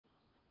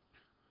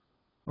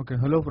Okay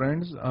hello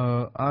friends,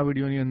 આ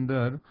વિડીયોની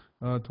અંદર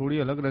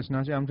થોડી અલગ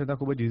રચના છે, આમ છતાં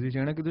ખૂબ જ ઇઝી છે.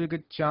 એણે કીધું છે કે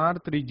ચાર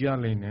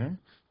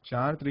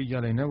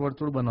ત્રિજ્યા લઈને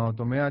વર્તુળ બનાવો.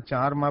 તો મેં આ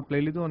ચાર માપ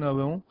લઈ લીધું અને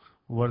હવે હું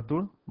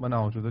વર્તુળ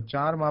બનાવું છું. તો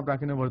ચાર માપ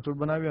રાખીને વર્તુળ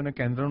બનાવ્યું અને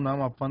કેન્દ્રનું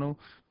નામ આપવાનું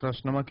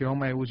પ્રશ્નમાં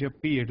કહેવામાં આવ્યું છે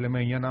પી, એટલે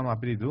મેં અહીંયા નામ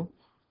આપી દીધું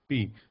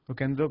પી. તો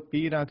કેન્દ્ર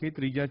પી રાખી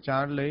ત્રિજ્યા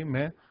 4 લઈ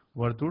મેં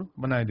વર્તુળ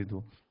બનાવી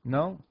દીધું.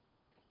 નવ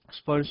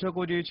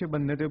સ્પર્શકો જે છે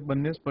તે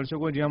બંને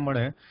સ્પર્શકો જ્યાં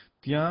મળે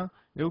ત્યાં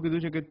એવું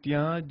કીધું છે કે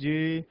ત્યાં જે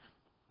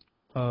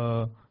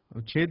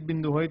છેદ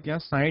બિંદુ હોય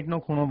ત્યાં 60 નો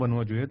ખૂણો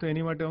બનવો જોઈએ. તો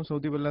એની માટે હું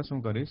સૌથી પહેલા શું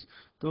કરીશ,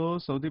 તો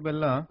સૌથી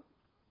પહેલા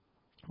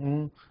હું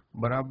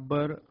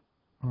બરાબર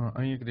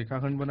અહીં એક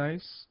રેખાખંડ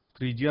બનાવીશ,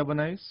 ત્રિજ્યા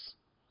બનાવીશ,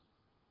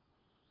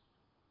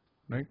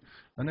 રાઈટ.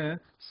 અને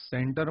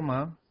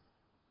સેન્ટરમાં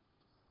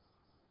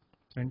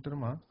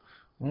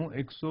હું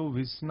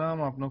 120 ના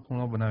માપનો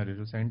ખૂણો બનાવી રહ્યો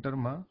છું.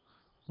 સેન્ટરમાં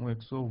હું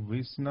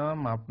 120 ના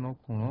માપનો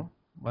ખૂણો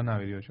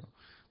બનાવી રહ્યો છું.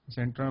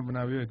 સેન્ટરમાં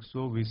બનાવ્યો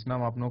 120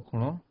 ના માપનો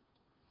ખૂણો.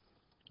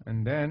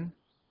 And then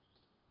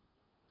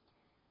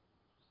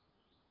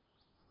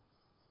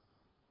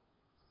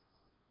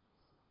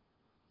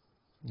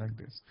like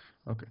this.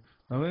 Okay.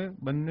 હવે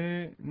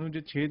બંનેનું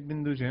જે છેદ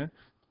બિંદુ છે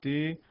તે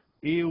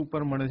એ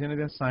ઉપર મળે છે અને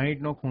ત્યાં 60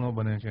 નો ખૂણો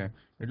બને છે.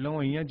 એટલે હું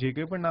અહીંયા જે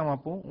કંઈ પણ નામ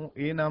આપું હું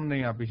એ નામ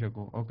નહીં આપી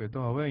શકું. ઓકે, તો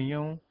હવે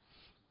અહીંયા હું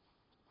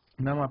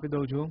નામ આપી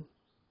દઉં છું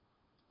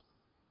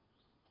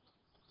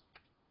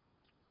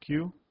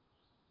Q,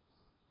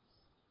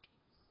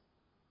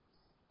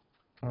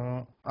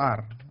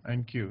 R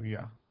and Q.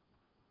 Yeah,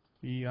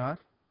 PR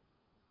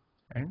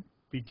and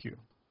PQ.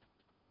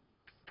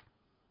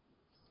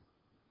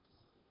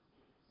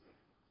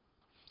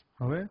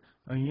 હવે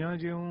અહીંયા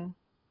જે હું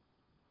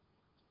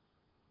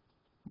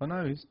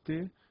બનાવીશ તે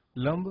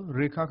લંબ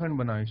રેખાખંડ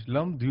બનાવીશ,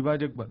 લંબ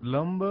દ્વિભાજક,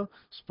 લંબ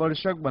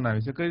સ્પર્શક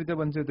બનાવીશ. કઈ રીતે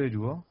બનશે તે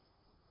જુઓ.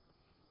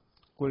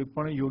 કોઈ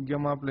પણ યોગ્ય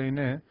માપ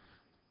લઈને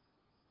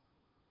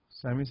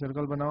સેમી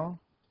સર્કલ બનાવો,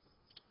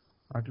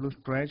 આટલું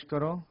સ્ટ્રેચ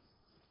કરો,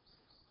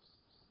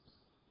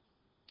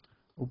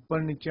 ઉપર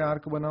નીચે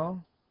આર્ક બનાવો,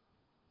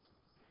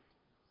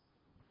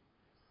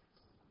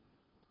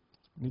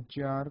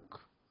 નીચે આર્ક,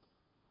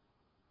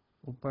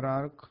 ઉપર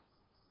આર્ક,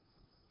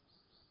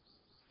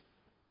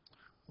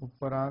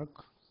 ઉપર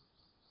આર્ક,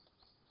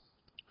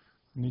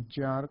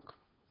 નીચે આર્ક,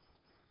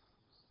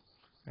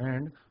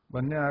 એન્ડ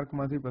બંને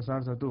આર્કમાંથી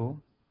પસાર થતું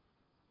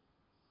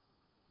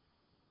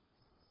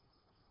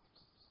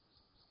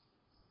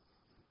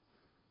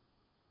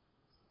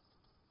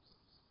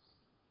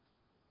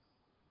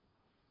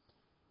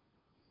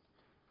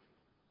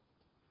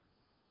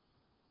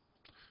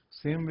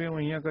સેમ વે હું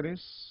અહીંયા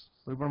કરીશ.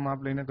 કોઈ પણ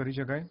માપ લઈને કરી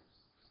શકાય.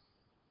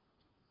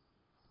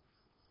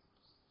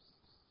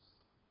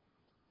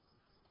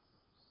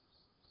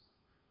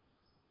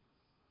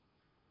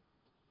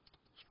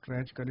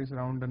 સ્ટ્રેચ કરીશ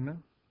રાઉન્ડરને.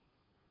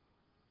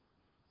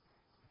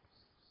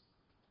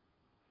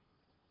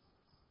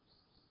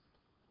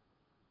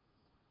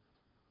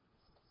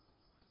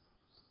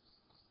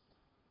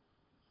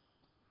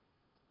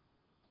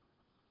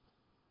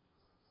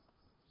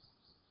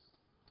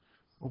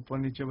 ઉપર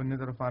નીચે બંને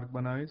તરફ આર્ક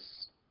બનાવીશ.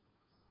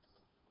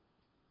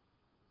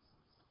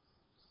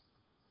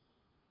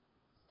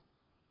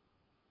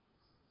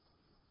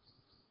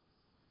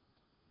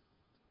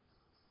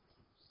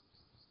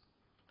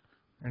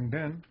 એન્ડ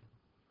ધેન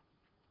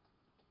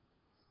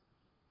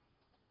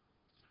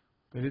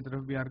પેલી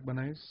તરફ બી આર્ક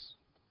બનાવીશ.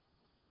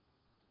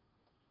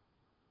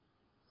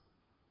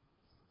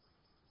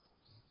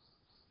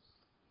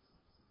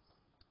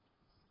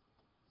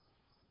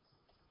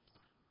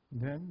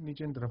 ધેન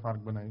નીચેની તરફ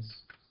આર્ક બનાવીશ.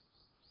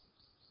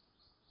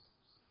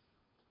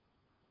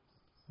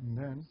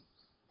 ધેન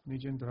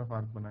નીચેની તરફ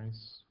આર્ક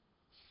બનાવીશ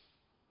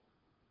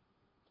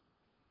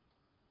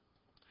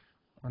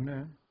અને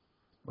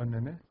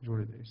બંનેને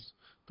જોડી દઈશ.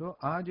 તો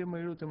આ જે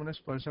મળ્યું તે મને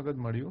સ્પર્શક જ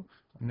મળ્યું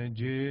અને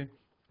જે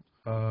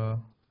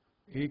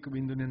એક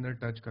બિંદુની અંદર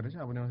ટચ કરે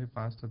છે આપણે એમાંથી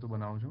પાસ થતું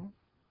બનાવું છું,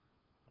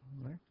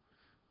 રાઈટ.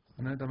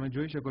 અને તમે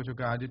જોઈ શકો છો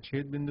કે આ જે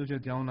છેદ બિંદુ છે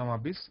ત્યાં હું નામ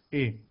આપીશ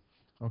A.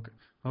 ઓકે,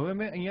 હવે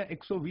મેં અહીંયા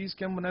 120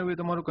 કેમ બનાવ્યું એ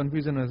તમારું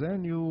કન્ફ્યુઝન હશે.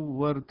 યુ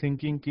વર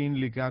થિંકિંગ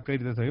કીનલી કે આ કઈ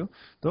રીતે થયું.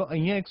 તો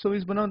અહીંયા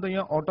 120 બનાવો તો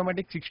અહીંયા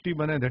ઓટોમેટિક 60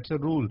 બને, ધેટ્સ અ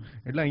રૂલ.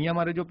 એટલે અહીંયા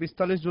મારે જો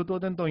 45 જોતું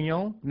હતું ને તો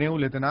અહીંયા હું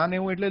 90 લેતે. આ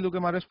 90 એટલે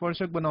કે મારે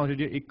સ્પર્શક બનાવવો છે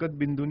જે એક જ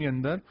બિંદુની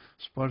અંદર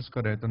સ્પર્શ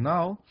કરે. તો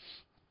નાવ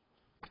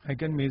આઈ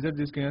કેન મેઝર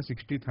ધીસ કે અહીંયા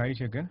 60 થાય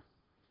છે કે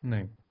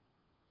નહીં.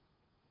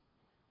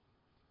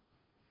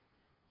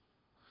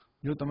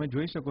 જો તમે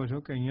જોઈ શકો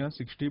છો કે અહીંયા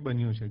 60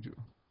 બન્યું છે. જો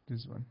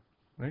ધીસ વન,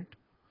 રાઈટ.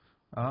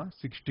 આ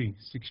 60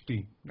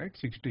 રાઈટ,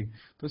 60.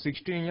 તો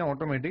 60 અહીંયા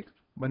ઓટોમેટિક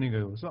બની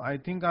ગયું. સો આઈ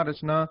થિંક આ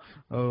રચના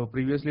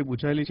પ્રીવિયસલી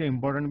પૂછાયેલી છે,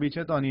 ઇમ્પોર્ટન્ટ બી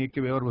છે. તો આની એક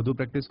કે બે વાર વધુ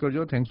પ્રેક્ટિસ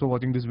કરજો. Thanks for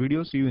watching this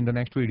video. C you in the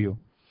next video.